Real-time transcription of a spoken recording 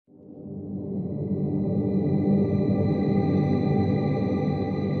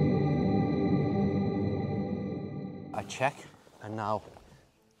check, and now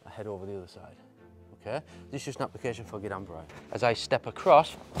I head over the other side. Okay? This is just an application for Gidanbarai. As I step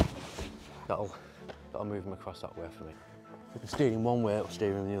across, that'll move him across that way for me. I can steer him one way or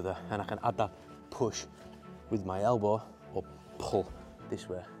steer him the other, and I can add that push with my elbow or pull this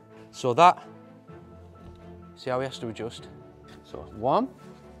way. So that, see how he has to adjust? So 1,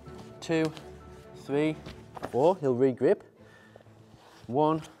 2, 3, 4, he'll re-grip.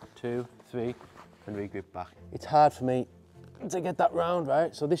 1, 2, 3, and re-grip back. It's hard for me to get that round,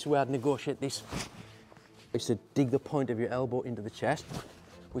 right? So this is where I'd negotiate this. Is to dig the point of your elbow into the chest,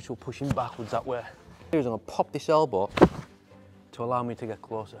 which will push him backwards that way. Here's I'm gonna pop this elbow to allow me to get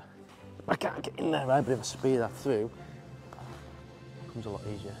closer. I can't get in there, right? But if I speed that through, it becomes a lot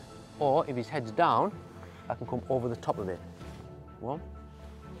easier. Or if his head's down, I can come over the top of it. 1,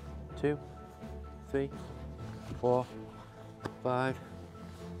 2, 3, 4, 5,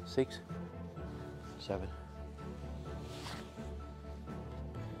 6, 7.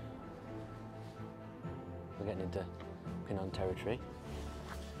 We're getting into kihon territory.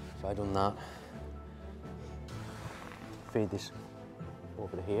 So I've done that. Feed this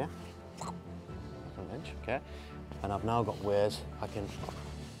over to here. Wrench, okay. And I've now got ways I can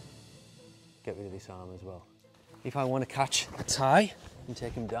get rid of this arm as well. If I want to catch a tie and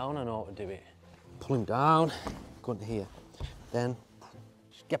take him down, I know how to do it. Pull him down, go into here. Then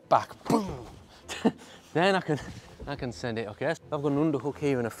just get back, boom. Then I can send it, okay? I've got an underhook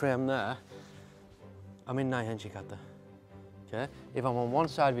here and a frame there. I'm in nai-henshi kata, okay? If I'm on one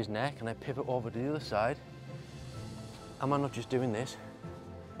side of his neck and I pivot over to the other side, am I not just doing this?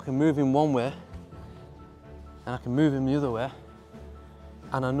 I can move him one way, and I can move him the other way,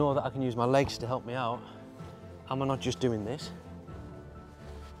 and I know that I can use my legs to help me out. Am I not just doing this?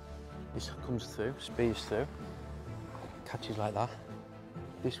 This comes through, speeds through, catches like that.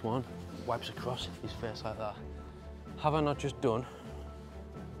 This one wipes across his face like that. Have I not just done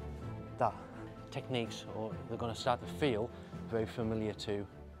that? Techniques, or they're going to start to feel very familiar to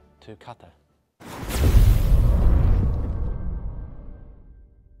kata.